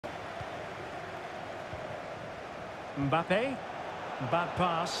Mbappe. Bad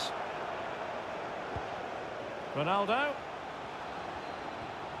pass. Ronaldo.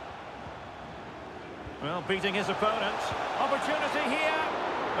 Well, beating his opponent. Opportunity here.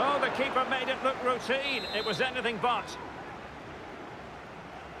 Oh, the keeper made it look routine. It was anything but.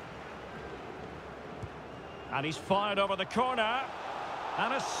 And he's fired over the corner.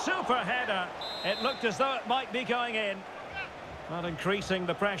 And a super header. It looked as though it might be going in. Not increasing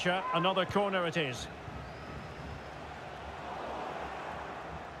the pressure. Another corner it is.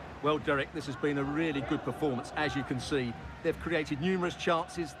 Well, Derek, this has been a really good performance, as you can see. They've created numerous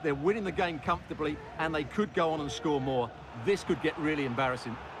chances, they're winning the game comfortably, and they could go on and score more. This could get really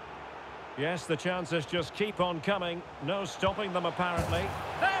embarrassing. Yes, the chances just keep on coming. No stopping them, apparently.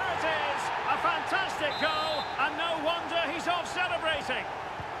 There it is! A fantastic goal, and no wonder he's off celebrating.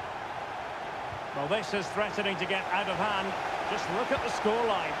 Well, this is threatening to get out of hand. Just look at the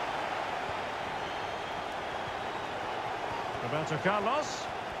scoreline. Roberto Carlos.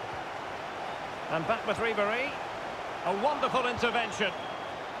 And back with Ribery. A wonderful intervention.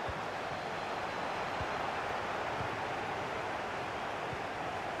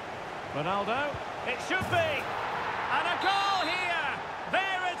 Ronaldo. It should be. And a goal here.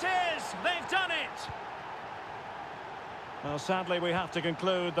 There it is. They've done it. Well, sadly, we have to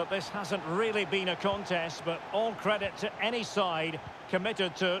conclude that this hasn't really been a contest, but all credit to any side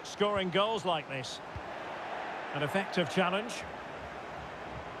committed to scoring goals like this. An effective challenge.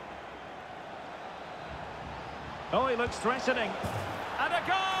 Oh, he looks threatening. And a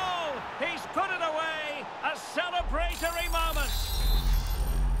goal! He's put it away! A celebratory moment!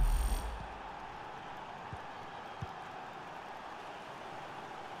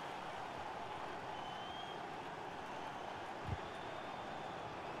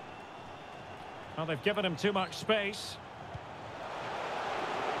 Well, they've given him too much space.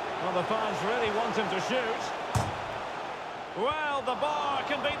 Well, the fans really want him to shoot. Well, the bar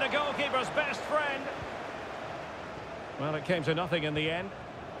can be the goalkeeper's best friend. Well, it came to nothing in the end.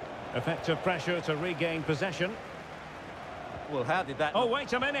 Effective pressure to regain possession. Well, how did that... Oh,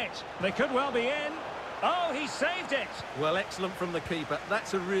 wait a minute. They could well be in. Oh, he saved it. Well, excellent from the keeper.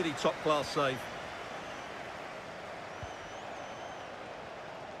 That's a really top-class save.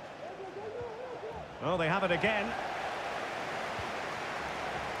 Oh, they have it again.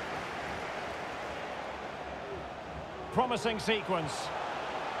 Promising sequence.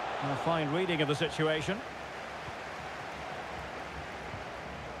 A fine reading of the situation.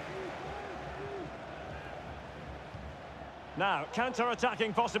 Now,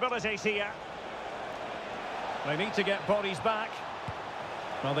 counter-attacking possibilities here. They need to get bodies back.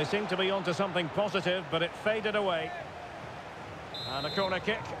 Well, they seem to be onto something positive, but it faded away. And a corner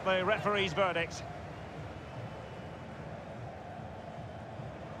kick, the referee's verdict.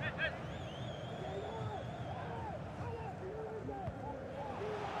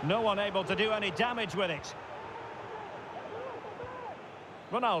 No one able to do any damage with it.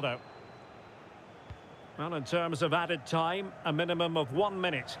 Ronaldo. Well, in terms of added time, a minimum of 1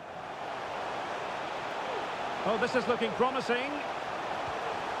 minute. Oh, this is looking promising.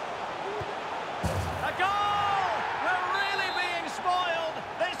 A goal! We're really being spoiled.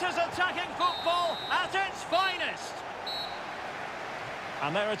 This is attacking football at its finest.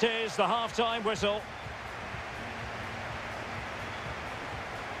 And there it is, the half-time whistle.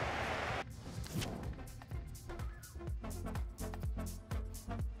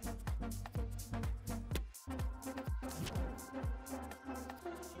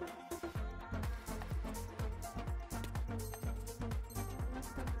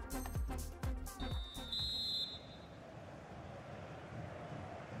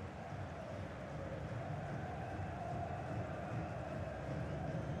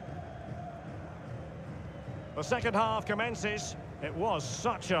 The second half commences. It was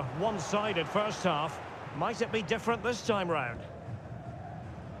such a one-sided first half. Might it be different this time round?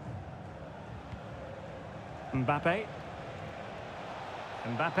 Mbappe.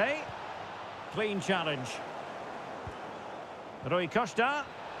 Mbappe. Clean challenge. Rui Costa.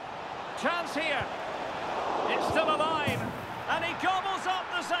 Chance here. It's still alive. And he gobbles up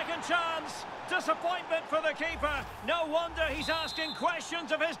the second chance. Disappointment for the keeper. No wonder he's asking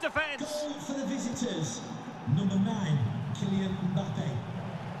questions of his defence. Goal for the visitors. Number 9, Kylian Mbappe.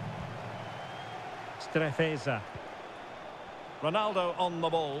 Strefeza. Ronaldo on the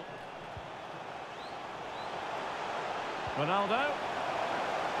ball. Ronaldo.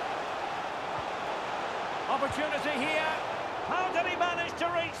 Opportunity here. How did he manage to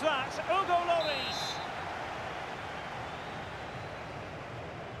reach that? Hugo Lloris.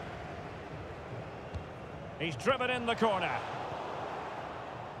 He's driven in the corner.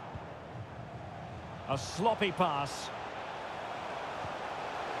 A sloppy pass.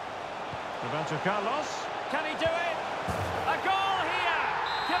 Roberto Carlos. Can he do it? A goal here!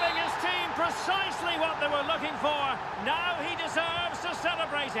 Giving his team precisely what they were looking for. Now he deserves to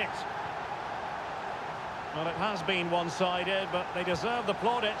celebrate it. Well, it has been one-sided, but they deserve the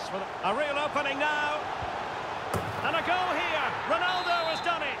plaudits for a real opening now. And a goal here. Ronaldo has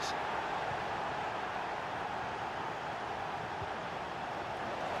done it.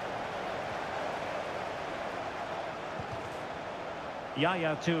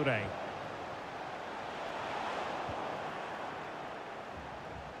 Yaya Toure.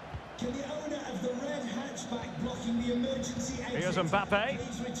 Can the owner of the red hatchback blocking the emergency exit Here's Mbappe.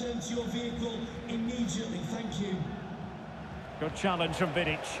 please return to your vehicle immediately? Thank you. Good challenge from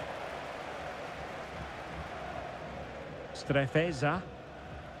Vidic. Strefeza.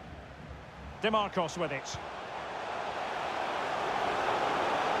 DeMarcos with it.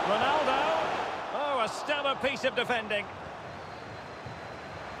 Ronaldo. Oh, a stellar piece of defending.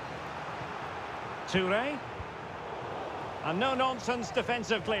 Toure. And no-nonsense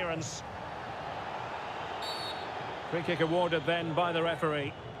defensive clearance. Free kick awarded then by the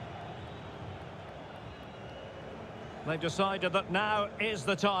referee. They've decided that now is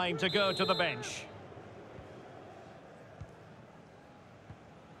the time to go to the bench.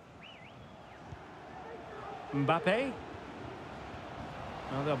 Mbappe.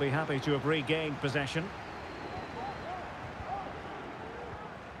 Well, they'll be happy to have regained possession.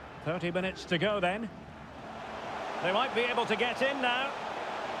 30 minutes to go then. They might be able to get in now.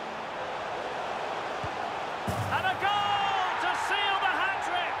 And a goal to seal the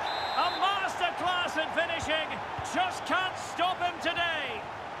hat-trick! A masterclass in finishing. Just can't stop him today.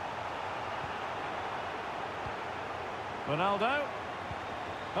 Ronaldo.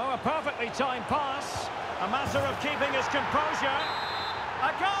 Oh, a perfectly timed pass. A matter of keeping his composure.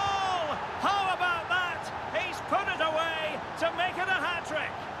 A goal! How about that? He's put it away to make it a hat-trick.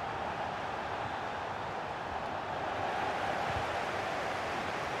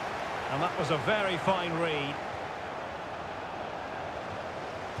 And that was a very fine read.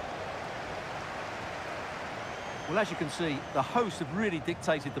 Well, as you can see, the hosts have really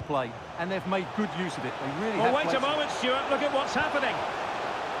dictated the play, and they've made good use of it. They really Well, have. wait a moment, Stuart. Look at what's happening.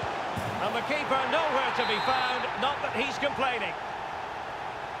 And the keeper nowhere to be found. Not that he's complaining.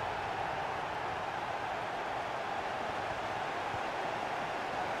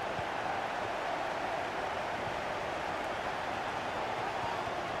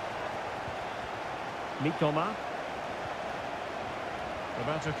 Mitoma.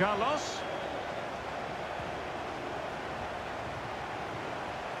 Roberto Carlos.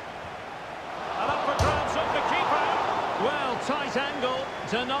 And up for grabs off the keeper. Well, tight angle.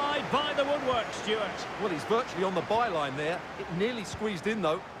 Denied by the woodwork, Stuart. Well, he's virtually on the byline there. It nearly squeezed in,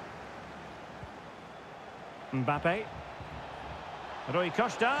 though. Mbappe. Rui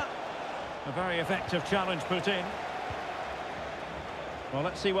Costa. A very effective challenge put in. Well,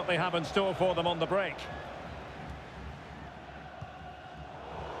 let's see what they have in store for them on the break.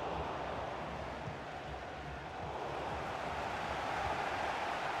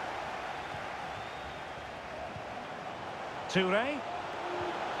 Toure.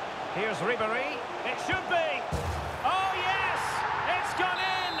 Here's Ribéry. It should be. Oh, yes! It's gone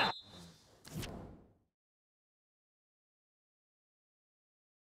in!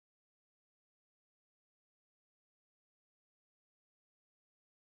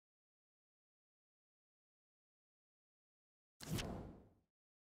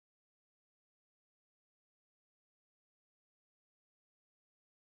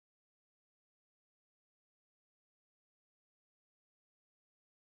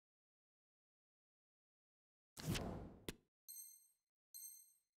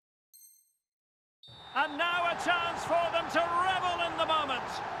 And now a chance for them to revel in the moment.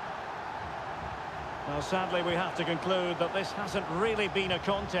 Well, sadly, we have to conclude that this hasn't really been a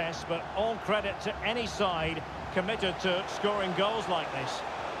contest, but all credit to any side committed to scoring goals like this.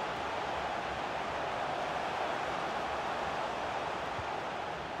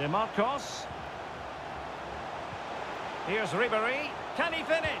 DeMarcos. Here's Ribéry. Can he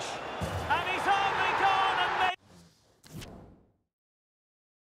finish? And he's only gone and made...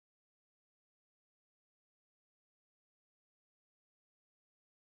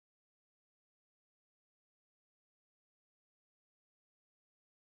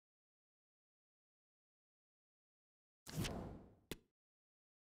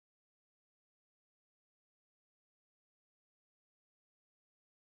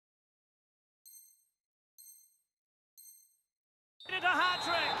 A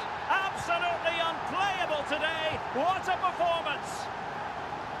hat-trick! Absolutely unplayable today. What a performance!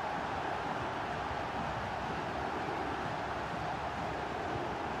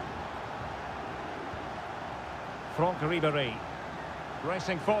 Franck Ribéry.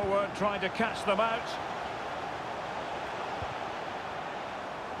 Racing forward, trying to catch them out.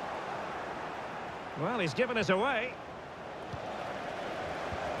 Well, he's given us away.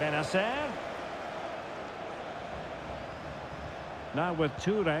 Benacer. Now with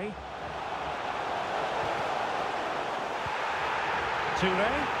Touré.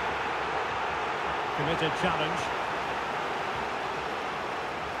 Touré. Committed challenge.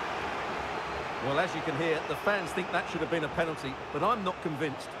 Well, as you can hear, the fans think that should have been a penalty, but I'm not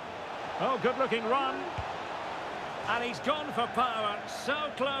convinced. Oh, good-looking run. And he's gone for power. So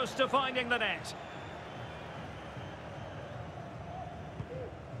close to finding the net.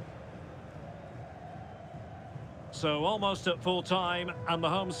 So almost at full time, and the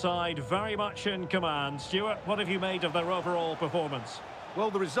home side very much in command. Stuart, what have you made of their overall performance? Well,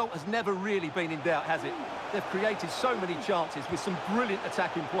 the result has never really been in doubt, has it? They've created so many chances with some brilliant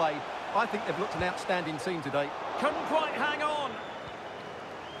attacking play. I think they've looked an outstanding team today. Couldn't quite hang on.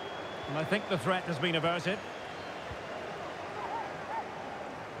 And I think the threat has been averted.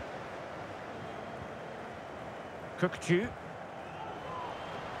 Kökçü.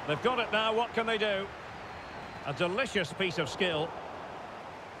 They've got it now, what can they do? A delicious piece of skill.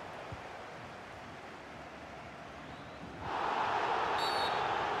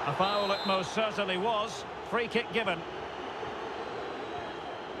 A foul it most certainly was. Free kick given.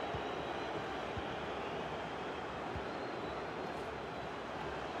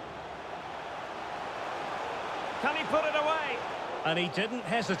 Can he put it away? And he didn't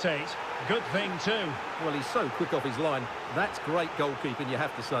hesitate. Good thing too. Well, he's so quick off his line. That's great goalkeeping, you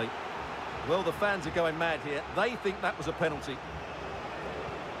have to say. Well, the fans are going mad here. They think that was a penalty.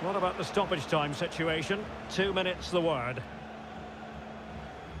 What about the stoppage time situation? 2 minutes the word.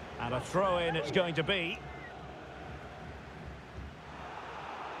 And a throw-in it's going to be.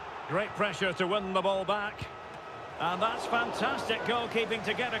 Great pressure to win the ball back. And that's fantastic goalkeeping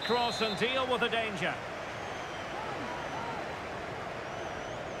to get across and deal with the danger.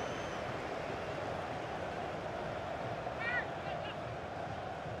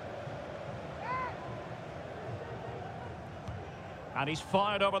 And he's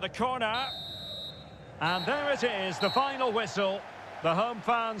fired over the corner. And there it is, the final whistle. The home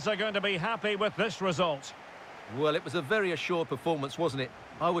fans are going to be happy with this result. Well, it was a very assured performance, wasn't it?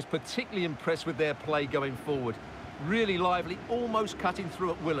 I was particularly impressed with their play going forward. Really lively, almost cutting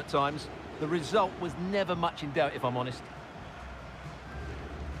through at will at times. The result was never much in doubt, if I'm honest.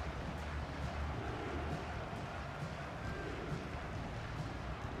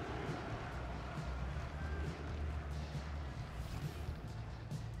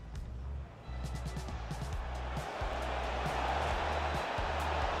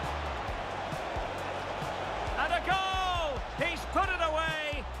 He's put it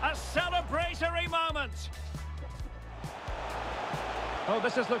away, a celebratory moment. Oh,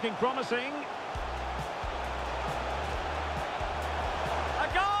 this is looking promising. A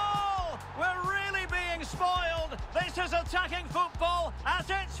goal! We're really being spoiled. This is attacking football at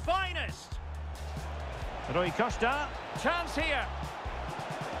its finest. Rui Costa, chance here.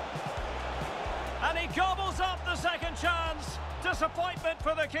 And he gobbles up the second chance. Disappointment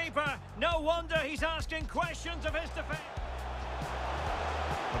for the keeper. No wonder he's asking questions of his defence.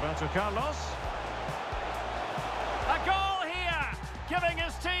 Roberto Carlos. A goal here, giving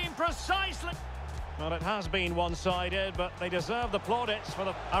his team precisely... Well, it has been one-sided, but they deserve the plaudits for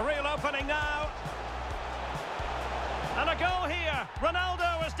a real opening now. And a goal here.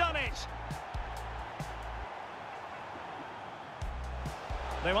 Ronaldo has done it.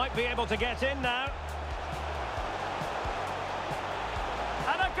 They might be able to get in now.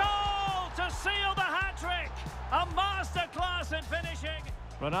 And a goal to seal the hat-trick. A masterclass in finishing.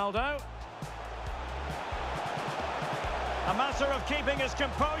 Ronaldo. A matter of keeping his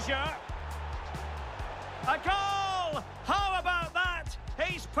composure. A goal! How about that?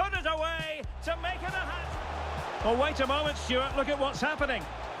 He's put it away to make it a hat-trick. Oh, wait a moment, Stuart. Look at what's happening.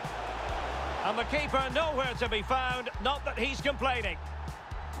 And the keeper nowhere to be found. Not that he's complaining.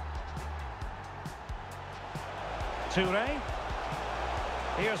 Touré.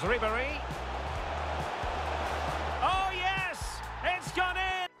 Here's Ribéry.